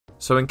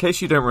So in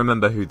case you don't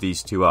remember who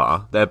these two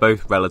are, they're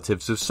both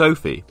relatives of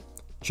Sophie.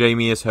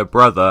 Jamie is her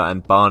brother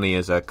and Barney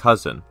is her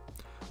cousin.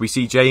 We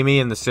see Jamie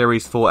in the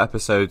series 4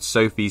 episode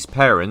Sophie's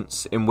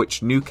Parents, in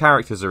which new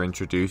characters are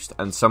introduced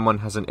and someone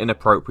has an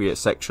inappropriate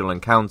sexual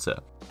encounter.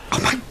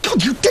 Oh my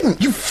god, you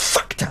didn't! You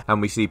fucked her!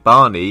 And we see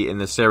Barney in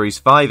the series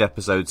 5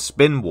 episode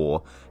Spin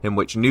War, in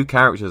which new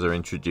characters are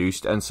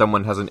introduced and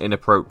someone has an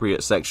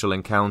inappropriate sexual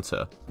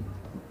encounter.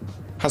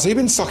 Has he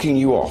been sucking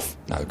you off?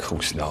 No, of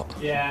course not.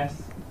 Yes.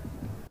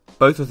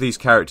 Both of these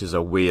characters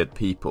are weird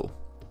people.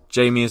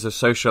 Jamie is a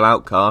social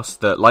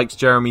outcast that likes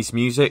Jeremy's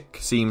music,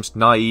 seems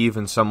naive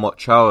and somewhat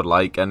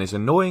childlike, and is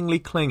annoyingly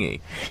clingy.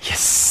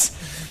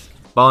 Yes!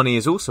 Barney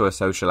is also a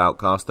social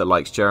outcast that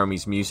likes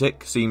Jeremy's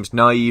music, seems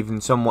naive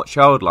and somewhat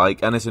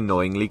childlike, and is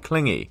annoyingly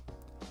clingy.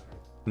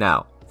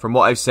 Now, from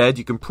what I've said,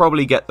 you can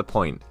probably get the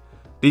point.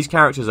 These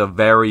characters are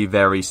very,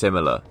 very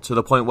similar, to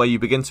the point where you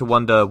begin to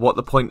wonder what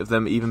the point of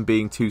them even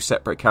being two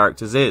separate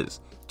characters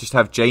is. Just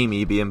have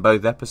Jamie be in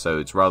both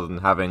episodes rather than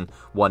having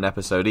one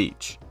episode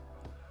each.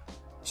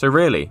 So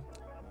really,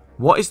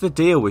 what is the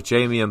deal with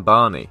Jamie and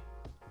Barney?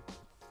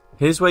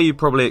 Here's where you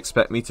probably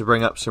expect me to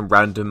bring up some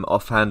random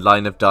offhand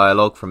line of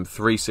dialogue from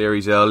 3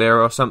 series earlier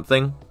or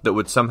something that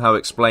would somehow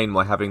explain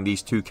why having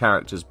these two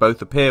characters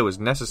both appear was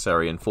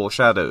necessary and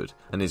foreshadowed,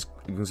 and is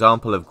an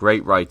example of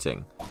great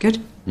writing.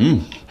 Good.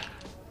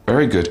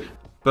 Very good.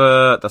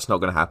 But that's not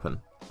going to happen.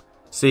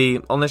 See,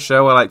 on this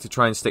show I like to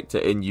try and stick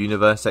to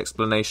in-universe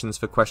explanations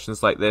for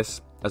questions like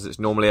this, as it's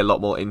normally a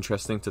lot more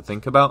interesting to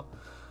think about.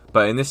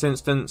 But in this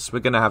instance, we're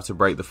going to have to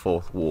break the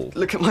fourth wall.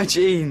 Look at my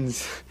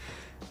jeans.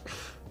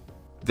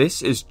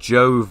 This is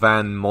Joe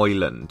Van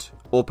Moyland,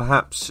 or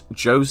perhaps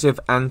Joseph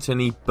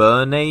Anthony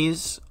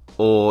Bernays,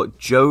 or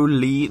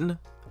Jolene,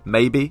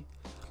 maybe?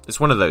 It's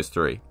one of those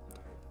 3.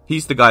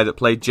 He's the guy that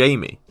played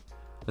Jamie.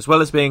 As well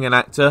as being an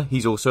actor,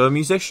 he's also a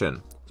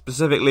musician,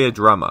 specifically a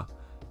drummer.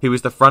 He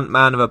was the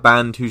frontman of a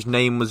band whose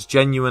name was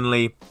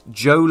genuinely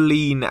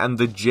Jolene and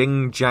the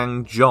Jing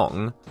Jang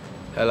Jong.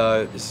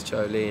 Hello, this is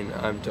Jolene.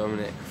 I'm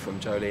Dominic from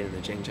Jolene and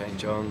the Jing Jang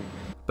Jong.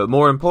 But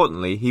more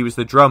importantly, he was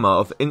the drummer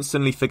of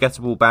instantly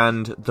forgettable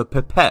band The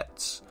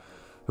Pipettes,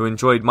 who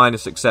enjoyed minor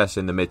success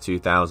in the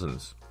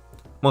mid-2000s.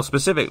 More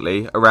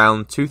specifically,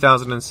 around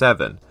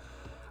 2007,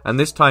 and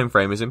this time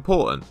frame is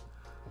important.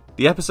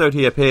 The episode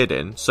he appeared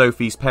in,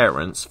 Sophie's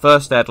Parents,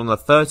 first aired on the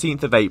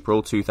 13th of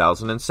April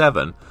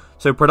 2007,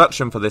 so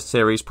production for this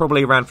series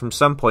probably ran from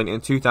some point in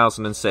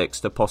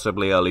 2006 to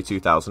possibly early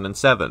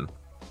 2007.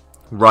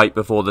 Right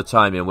before the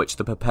time in which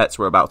the Pipettes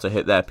were about to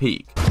hit their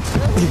peak.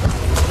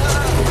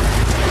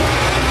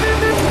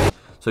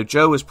 So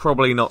Joe was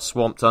probably not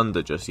swamped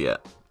under just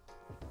yet.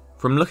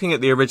 From looking at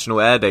the original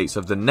air dates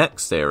of the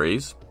next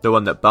series, the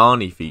one that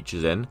Barney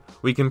features in,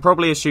 we can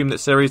probably assume that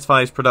Series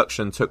 5's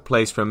production took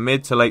place from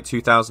mid to late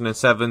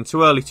 2007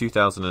 to early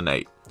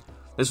 2008.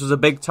 This was a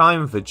big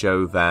time for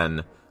Joe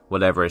Van,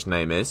 whatever his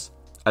name is,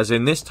 as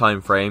in this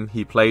time frame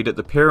he played at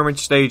the Pyramid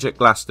Stage at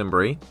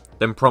Glastonbury,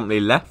 then promptly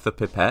left the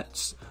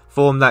Pipettes,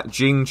 formed that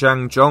Jing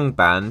Jang Jong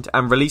band,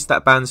 and released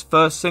that band's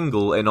first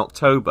single in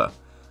October.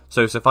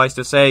 So suffice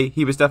to say,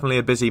 he was definitely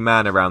a busy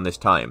man around this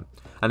time,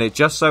 and it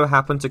just so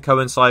happened to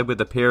coincide with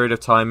the period of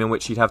time in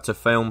which he'd have to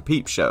film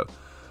Peep Show.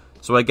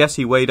 So I guess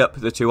he weighed up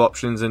the two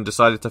options and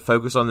decided to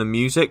focus on the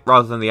music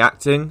rather than the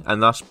acting,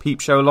 and thus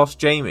Peep Show lost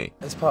Jamie.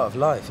 It's part of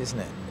life, isn't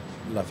it?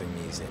 Loving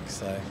music,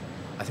 so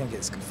I think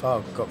it's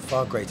got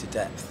far greater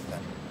depth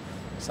than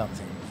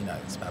something,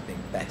 it's about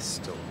being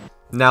best or...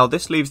 Now,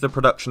 this leaves the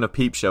production of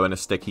Peep Show in a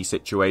sticky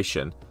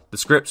situation. The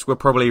scripts were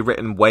probably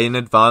written way in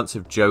advance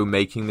of Joe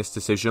making this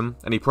decision,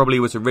 and he probably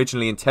was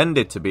originally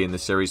intended to be in the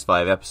Series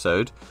 5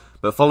 episode,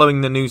 but following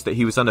the news that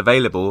he was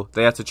unavailable,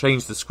 they had to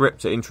change the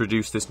script to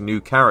introduce this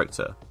new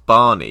character,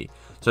 Barney,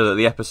 so that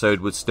the episode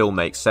would still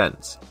make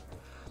sense.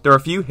 There are a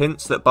few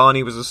hints that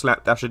Barney was a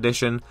slapdash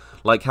addition,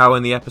 like how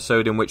in the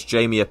episode in which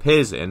Jamie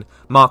appears in,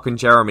 Mark and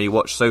Jeremy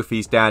watch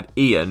Sophie's dad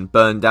Ian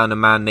burn down a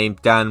man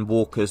named Dan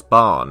Walker's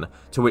barn,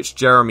 to which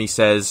Jeremy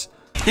says,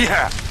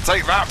 Yeah,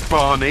 take that,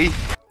 Barney!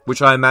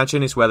 Which I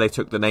imagine is where they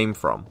took the name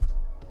from.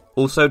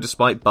 Also,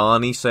 despite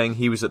Barney saying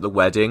he was at the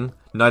wedding,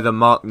 neither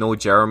Mark nor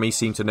Jeremy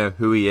seem to know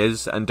who he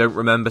is and don't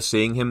remember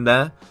seeing him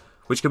there,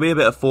 which could be a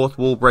bit of fourth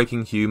wall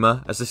breaking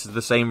humour, as this is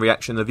the same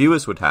reaction the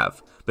viewers would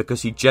have,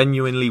 because he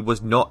genuinely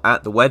was not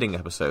at the wedding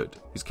episode.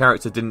 His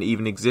character didn't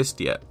even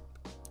exist yet.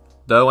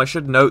 Though I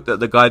should note that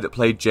the guy that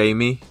played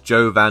Jamie,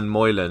 Joe Van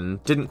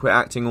Moyland, didn't quit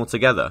acting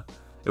altogether.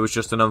 It was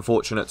just an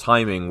unfortunate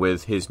timing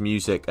with his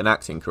music and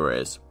acting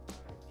careers.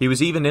 He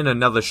was even in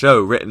another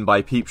show written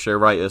by Peep Show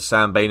writers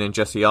Sam Bain and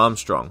Jesse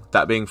Armstrong,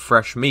 that being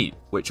Fresh Meat,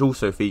 which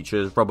also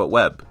features Robert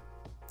Webb.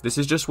 This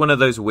is just one of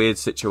those weird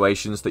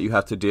situations that you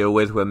have to deal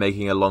with when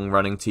making a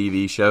long-running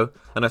TV show,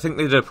 and I think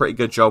they did a pretty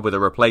good job with a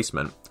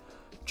replacement.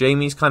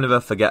 Jamie's kind of a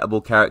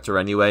forgettable character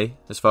anyway,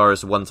 as far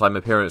as one-time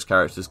appearance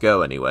characters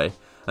go anyway,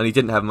 and he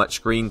didn't have much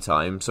screen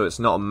time, so it's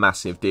not a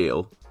massive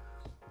deal.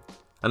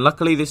 And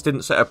luckily this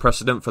didn't set a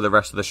precedent for the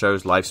rest of the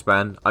show's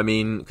lifespan. I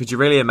mean, could you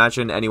really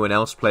imagine anyone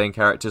else playing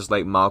characters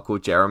like Mark or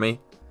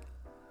Jeremy?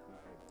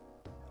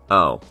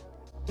 Oh,